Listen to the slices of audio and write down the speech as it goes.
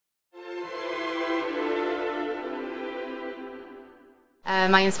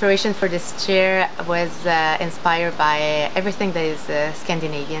My inspiration for this chair was inspired by everything that is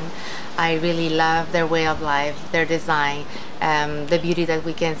Scandinavian. I really love their way of life, their design, the beauty that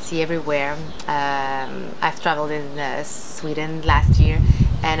we can see everywhere. I've traveled in Sweden last year,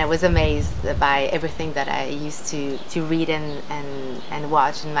 and I was amazed by everything that I used to read and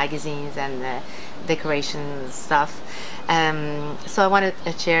watch in magazines and decoration stuff. So I wanted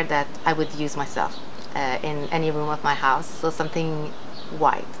a chair that I would use myself in any room of my house. So something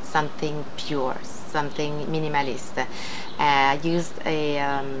white, something pure, something minimalist. I used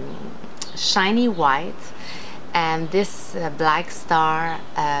a shiny white, and this black star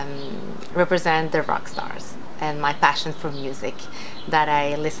represent the rock stars and my passion for music, that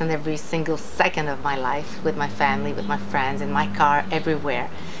I listen every single second of my life with my family, with my friends, in my car, everywhere.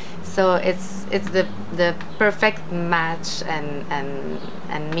 So it's the perfect match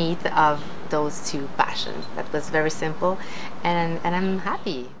and meet of those two passions. That was very simple, and I'm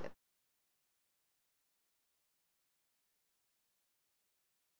happy.